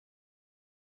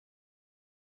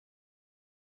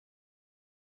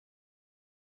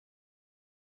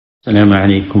السلام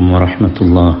عليكم ورحمة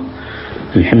الله.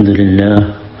 الحمد لله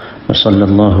وصلى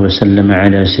الله وسلم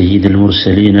على سيد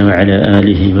المرسلين وعلى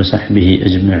آله وصحبه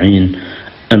أجمعين.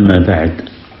 أما بعد.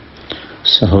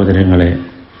 സഹോദരങ്ങളെ,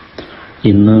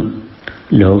 ഇന്ന്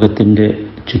ലോകത്തിൻ്റെ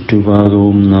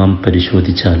ചുറ്റുഭാഗവും നാം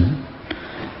പരിശോധിച്ചാൽ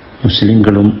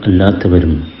മുസ്ലിങ്ങളും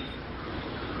അല്ലാത്തവരും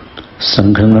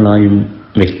സംഘങ്ങളായും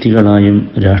വ്യക്തികളായും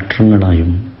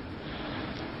രാഷ്ട്രങ്ങളായും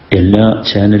എല്ലാ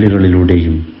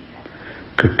ചാനലുകളിലൂടെയും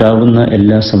കിട്ടാവുന്ന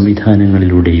എല്ലാ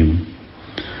സംവിധാനങ്ങളിലൂടെയും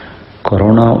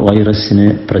കൊറോണ വൈറസിനെ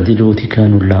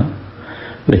പ്രതിരോധിക്കാനുള്ള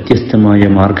വ്യത്യസ്തമായ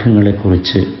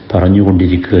മാർഗങ്ങളെക്കുറിച്ച്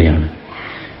പറഞ്ഞുകൊണ്ടിരിക്കുകയാണ്,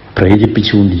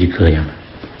 പ്രേരിപ്പിച്ചുകൊണ്ടിരിക്കുകയാണ്.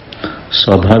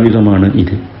 സ്വാഭാവികമാണ്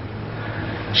ഇത്.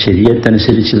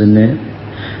 ശരീഅത്തനുസരിച്ച് തന്നെ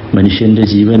മനുഷ്യൻ്റെ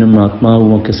ജീവനും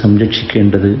ആത്മാവുമൊക്കെ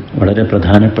സംരക്ഷിക്കേണ്ടത് വളരെ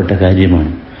പ്രധാനപ്പെട്ട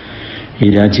കാര്യമാണ്. ഈ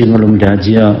രാജ്യങ്ങളും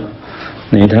രാജ്യ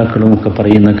നേതാക്കളുമൊക്കെ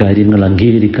പറയുന്ന കാര്യങ്ങൾ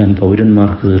അംഗീകരിക്കാൻ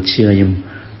പൗരന്മാർക്ക് തീർച്ചയായും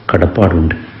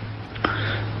കടപ്പാടുണ്ട്.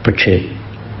 പക്ഷേ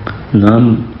നാം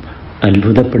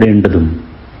അത്ഭുതപ്പെടേണ്ടതും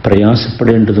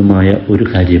പ്രയാസപ്പെടേണ്ടതുമായ ഒരു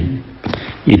കാര്യം,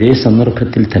 ഇതേ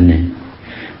സന്ദർഭത്തിൽ തന്നെ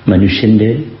മനുഷ്യൻ്റെ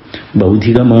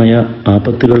ഭൗതികമായ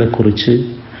ആപത്തുകളെക്കുറിച്ച്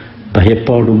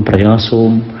ഭയപ്പാടും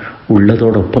പ്രയാസവും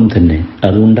ഉള്ളതോടൊപ്പം തന്നെ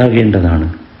അതുണ്ടാകേണ്ടതാണ്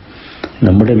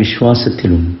നമ്മുടെ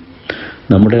വിശ്വാസത്തിലും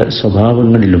നമ്മുടെ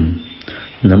സ്വഭാവങ്ങളിലും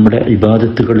നമ്മുടെ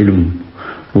ഇബാദത്തുകളിലും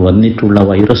വന്നിട്ടുള്ള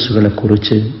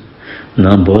വൈറസുകളെക്കുറിച്ച്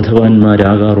നാം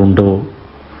ബോധവാന്മാരാകാറുണ്ടോ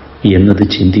എന്നത്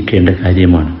ചിന്തിക്കേണ്ട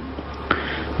കാര്യമാണ്.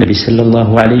 നബി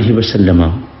സല്ലല്ലാഹു അലൈഹി വസല്ലമ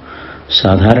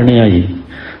സാധാരണയായി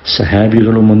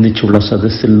സഹാബികളും ഒന്നിച്ചുള്ള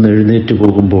സദസ്സിൽ നിന്ന് എഴുന്നേറ്റ്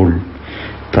പോകുമ്പോൾ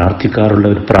പ്രാർത്ഥിക്കാറുള്ള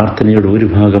ഒരു പ്രാർത്ഥനയുടെ ഒരു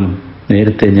ഭാഗം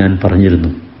നേരത്തെ ഞാൻ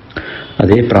പറഞ്ഞിരുന്നു.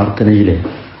 അതേ പ്രാർത്ഥനയിലെ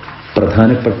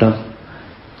പ്രധാനപ്പെട്ട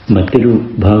മറ്റൊരു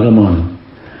ഭാഗമാണ്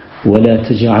ولا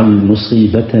تجعل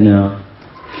مصيبتنا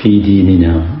في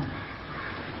ديننا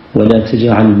ولا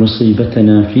تجعل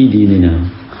مصيبتنا في ديننا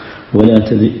ولا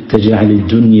تجعل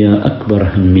الدنيا أكبر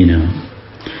همنا.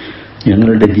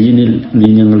 ഞങ്ങളുടെ ദീനിൽ നീ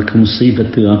ഞങ്ങൾക്ക്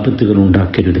മുസീബത്ത് ആപത്തുകൾ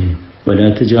ഉണ്ടാക്കരുതേ. ولا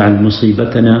تجعل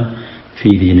مصيبتنا في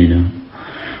ديننا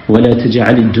ولا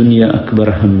تجعل الدنيا أكبر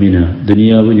همنا.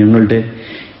 ദുനിയാവ് ഞങ്ങളുടെ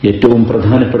ഏറ്റവും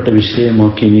പ്രധാനപ്പെട്ട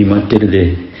വിഷയമാക്കി നീ മാറ്റരുതേ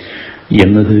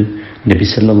എന്നത് നബി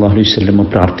സല്ലല്ലാഹു അലൈഹി വസല്ലം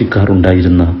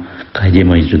പ്രാർത്ഥിക്കാറുണ്ടായിരുന്ന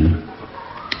കാര്യമായിരുന്നു.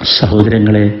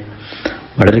 സഹോദരങ്ങളെ,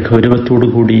 വളരെ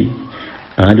ഗൗരവത്തോടുകൂടി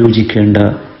ആലോചിക്കേണ്ട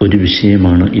ഒരു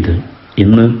വിഷയമാണ് ഇത്.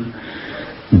 ഇന്ന്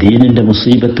ദീനിൻ്റെ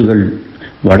മുസീബത്തുകൾ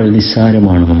വളരെ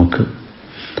നിസ്സാരമാണ്. നമുക്ക്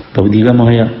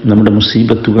ഭൗതികമായ നമ്മുടെ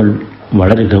മുസീബത്തുകൾ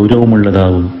വളരെ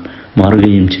ഗൗരവമുള്ളതാവും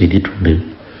മാറുകയും ചെയ്തിട്ടുണ്ട്.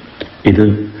 ഇത്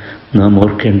നാം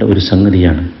ഓർക്കേണ്ട ഒരു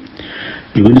സംഗതിയാണ്.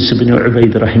 യൂനുസ് ഇബ്നു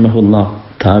ഉബൈദ് റഹിമഹുല്ലാ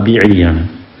താബിഈയാണ്.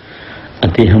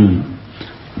 അദ്ദേഹം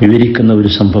വിവരിക്കുന്ന ഒരു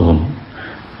സംഭവം,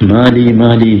 മാലി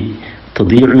മാലി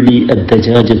തദീഉ ലി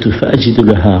അദ്ദജാജതു ഫഅജിദു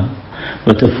ലഹാ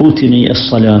വതഫൂതിനി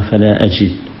അസ്സലാ ഫലാ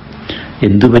അജിദ്.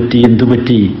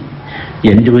 എന്തുപറ്റി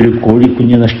എൻ്റെ ഒരു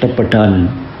കോഴിക്കുഞ്ഞ് നഷ്ടപ്പെട്ടാൽ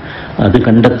അത്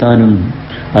കണ്ടെത്താനും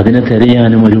അതിനെ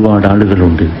തിരയാനും ഒരുപാട്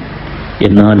ആളുകളുണ്ട്.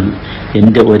 എന്നാൽ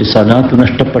എൻ്റെ ഒരു സലാത്ത്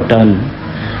നഷ്ടപ്പെട്ടാൽ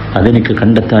അതെനിക്ക്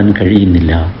കണ്ടെത്താൻ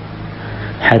കഴിയുന്നില്ല.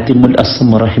 ഹാത്തിമുൽ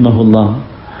അസ്സം റഹിമഹുല്ലാ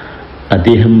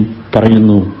അദ്ദേഹം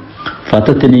പറയുന്നു,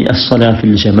 ഫതതനി അസ്സലാ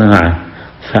ഫിൽ ജമാഅ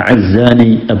ഫഅസ്സാനി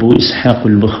അബൂ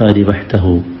ഇസ്ഹാഖുൽ ബുഖാരി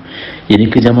വഹ്ദഹു.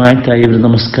 എനിക്ക് ജമാഅത്തായി ഒരു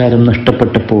നമസ്കാരം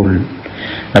നഷ്ടപ്പെട്ടപ്പോൾ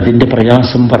അതിൻ്റെ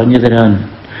പ്രയാസം പറഞ്ഞു തരാൻ,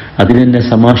 അതിനെന്നെ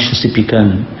സമാശ്വസിപ്പിക്കാൻ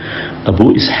അബൂ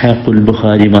ഇസ്ഹാഖുൽ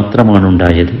ബുഖാരി മാത്രമാണ്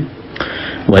ഉണ്ടായത്.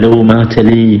 വലൗ മാത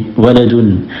ലീ വലദുൻ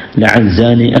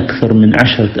ലഅസ്സാനി അക്സർ മിൻ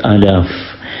 10,000.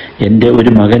 എൻ്റെ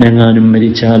ഒരു മകനെങ്ങാനും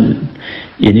മരിച്ചാൽ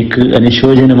എനിക്ക്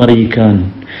അനുശോചനമറിയിക്കാൻ,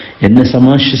 എന്നെ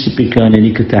സമാശ്വസിപ്പിക്കാൻ,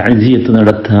 എനിക്ക് തഅസിയത്ത്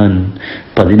നടത്താൻ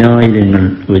 10,000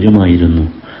 വരുമായിരുന്നു.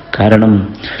 കാരണം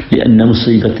ലിഅന്ന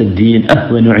മുസീബത്തദ്ദീൻ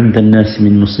അഹ്വനു ഇൻദ الناس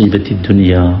മിൻ മുസീബത്തിദ്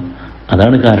ദുനിയ.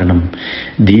 അതാണ് കാരണം.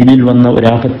 ദീനിൽ വന്ന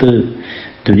ഒരാപത്ത്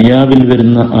ദുനിയാവിൽ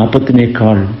വരുന്ന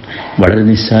ആപത്തിനേക്കാൾ വളരെ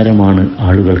നിസ്സാരമാണ്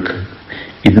ആളുകൾക്ക്.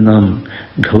 ഇത് നാം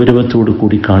ഗൗരവത്തോടു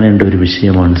കൂടി കാണേണ്ട ഒരു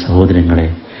വിഷയമാണ് സഹോദരങ്ങളെ.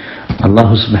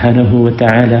 അല്ലാഹു സുബ്ഹാനഹു വ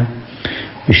തആല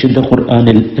വിശുദ്ധ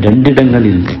ഖുർആനിൽ 2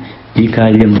 ഇടങ്ങളിൽ ഈ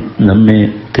കാര്യം നമ്മെ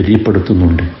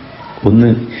തെളിയിപ്പെടുത്തുന്നുണ്ട്. ഒന്ന്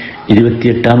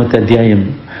 28-ാമത്തെ അധ്യായം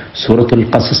സൂറത്തുൽ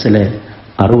ഖസസിലെ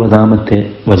 60-ാമത്തെ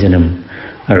വചനം,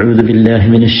 അഊദു ബില്ലാഹി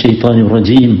മിനശ് ശൈത്വാനിർ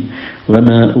റജീം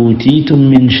വമാ ഊതീതും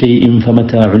മിൻ ഷൈഇൻ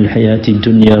ഫമതാഉൽ ഹയാത്തിദ്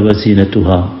ദുനിയ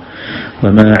വസീനതുഹാ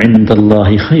വമാ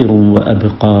ഇൻദല്ലാഹി ഖൈറുൻ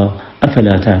വഅബ്ഖാ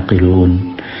അഫലാ തഅഖിലൂൻ.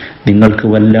 നിങ്ങൾക്ക്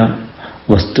വല്ല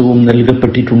വസ്തുവും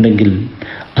നൽകപ്പെട്ടിട്ടുണ്ടെങ്കിൽ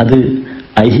അത്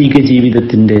ഐഹിക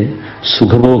ജീവിതത്തിൻ്റെ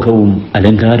സുഖഭോഗവും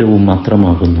അലങ്കാരവും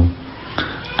മാത്രമാകുന്നു.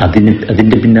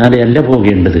 അതിൻ്റെ പിന്നാലെ അല്ല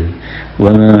പോകേണ്ടത്.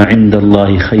 വമാ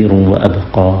ഇൻദല്ലാഹി ഖൈറുൻ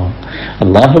വഅബ്ഖാ.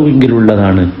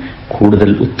 അല്ലാഹുവിങ്കിലുള്ളതാണ് കൂടുതൽ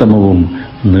ഉത്തമവും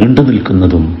നീണ്ടു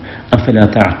നിൽക്കുന്നതും. അഫലാ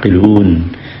തഅഖിലൂൻ,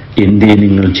 എന്തേ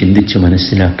നിങ്ങൾ ചിന്തിച്ച്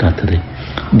മനസ്സിലാക്കാത്തത്?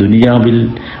 ദുനിയാവിൽ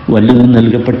വല്ലതും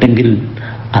നൽകപ്പെട്ടെങ്കിൽ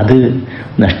അത്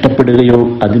നഷ്ടപ്പെടുകയോ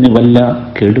അതിന് വല്ല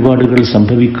കേടുപാടുകൾ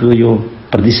സംഭവിക്കുകയോ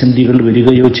പ്രതിസന്ധികൾ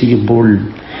വരികയോ ചെയ്യുമ്പോൾ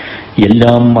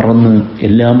എല്ലാം മറന്ന്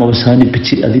എല്ലാം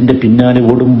അവസാനിപ്പിച്ച് അതിൻ്റെ പിന്നാലെ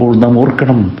ഓടുമ്പോൾ നാം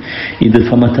ഓർക്കണം, ഇത്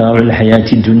ഫമതാഉൽ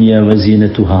ഹയാത്തി ദുനിയ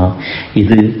വസീനതുഹ,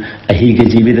 ഇത് ഐഹിക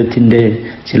ജീവിതത്തിൻ്റെ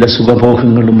ചില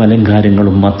സുഖഭോഗങ്ങളും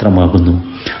അലങ്കാരങ്ങളും മാത്രമാകുന്നു.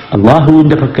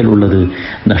 അള്ളാഹുവിൻ്റെ പക്കലുള്ളത്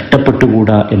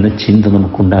നഷ്ടപ്പെട്ടുകൂടാ എന്ന ചിന്ത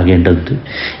നമുക്കുണ്ടാകേണ്ടതുണ്ട്.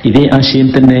 ഇതേ ആശയം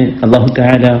തന്നെ അല്ലാഹു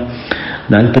തആല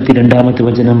 42-ാമത്തെ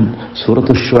വചനം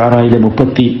സൂറത്തു ശുആറയിലെ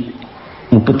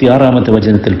 36-ാമത്തെ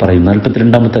വചനത്തിൽ പറയുന്നു.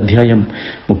 42-ാമത്തെ അധ്യായം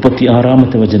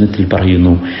 36-ാമത്തെ വചനത്തിൽ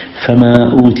പറയുന്നു, ഫമാ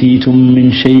ഊതീതും മിൻ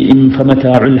ഷൈഇൻ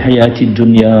ഫമതാഉൽ ഹയാത്തി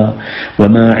ദുനിയ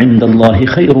വമാ ഇൻദല്ലാഹി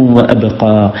ഖൈറുൻ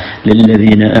വഅബ്ഖാ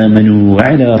ലില്ലദീന ആമനൂ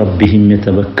വഅലാ റബ്ബിഹിം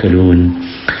യതവക്കലൂൻ.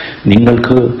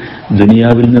 നിങ്ങൾക്ക്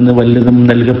ദുനിയാവിൽ നിന്ന് വല്ലതും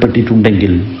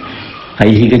നൽകപ്പെട്ടിട്ടുണ്ടെങ്കിൽ,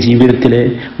 ഐഹിക ജീവിതത്തിലെ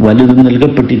വലുതും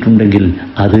നൽകപ്പെട്ടിട്ടുണ്ടെങ്കിൽ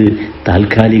അത്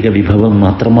താൽക്കാലിക വിഭവം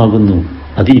മാത്രമാകുന്നു.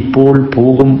 അത് ഇപ്പോൾ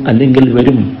പോകും, അല്ലെങ്കിൽ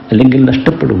വരും, അല്ലെങ്കിൽ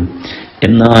നഷ്ടപ്പെടും.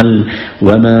 എന്നാൽ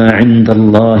വമാ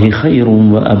ഇൻദല്ലാഹി ഖൈറുൻ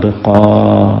വഅബ്ഖാ,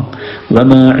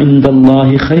 വമാ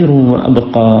ഇൻദല്ലാഹി ഖൈറുൻ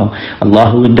വഅബ്ഖാ,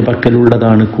 അല്ലാഹുവിൻ്റെ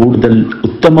പക്കലുള്ളതാണ് കൂടുതൽ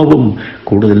ഉത്തമവും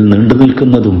കൂടുതൽ നീണ്ടു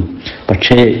നിൽക്കുന്നതും.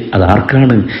 പക്ഷേ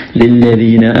അതാർക്കാണ്?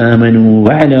 ലില്ലദീന ആമനൂ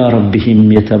വഅലാ റബ്ബിഹിം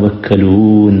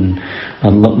യതവക്കലൂൻ,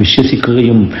 അല്ലാഹു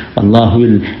വിശ്വസിക്കുകയും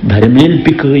അല്ലാഹുവിൽ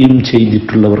ഭരമേൽപ്പിക്കുകയും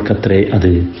ചെയ്തിട്ടുള്ളവർക്കത്രേ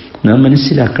അത്. നാം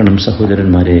മനസ്സിലാക്കണം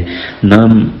സഹോദരന്മാരെ,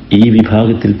 നാം ഈ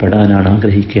വിഭാഗത്തിൽ പെടാനാണ്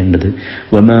ആഗ്രഹിക്കേണ്ടത്.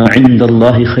 വമാ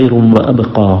ഇൻദല്ലാഹി ഖൈറുൻ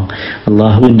വഅബ്ഖാ,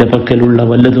 അല്ലാഹുവിൻ്റെ പക്കലുള്ള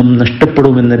വല്ലതും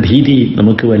നഷ്ടപ്പെടുമെന്ന ഭീതി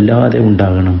നമുക്ക് വല്ലാതെ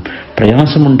ഉണ്ടാകണം,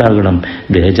 പ്രയാസമുണ്ടാകണം,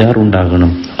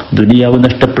 ബേജാറുണ്ടാകണം. ദുനിയാവ്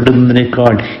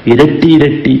നഷ്ടപ്പെടുന്നതിനേക്കാൾ ഇരട്ടി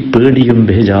ഇരട്ടി പേടിയും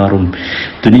ബേജാറും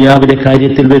ദുനിയാവിലെ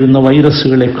കാര്യത്തിൽ വരുന്ന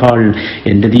വൈറസുകളെക്കാൾ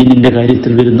എൻ്റെ ദീനിൻ്റെ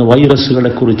കാര്യത്തിൽ വരുന്ന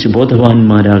വൈറസുകളെക്കുറിച്ച്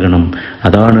ബോധവാന്മാരാകണം.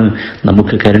 അതാണ്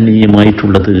നമുക്ക്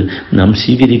കരണീയമായിട്ടുള്ളത്, നാം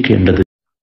സ്വീകരിക്കേണ്ടത്.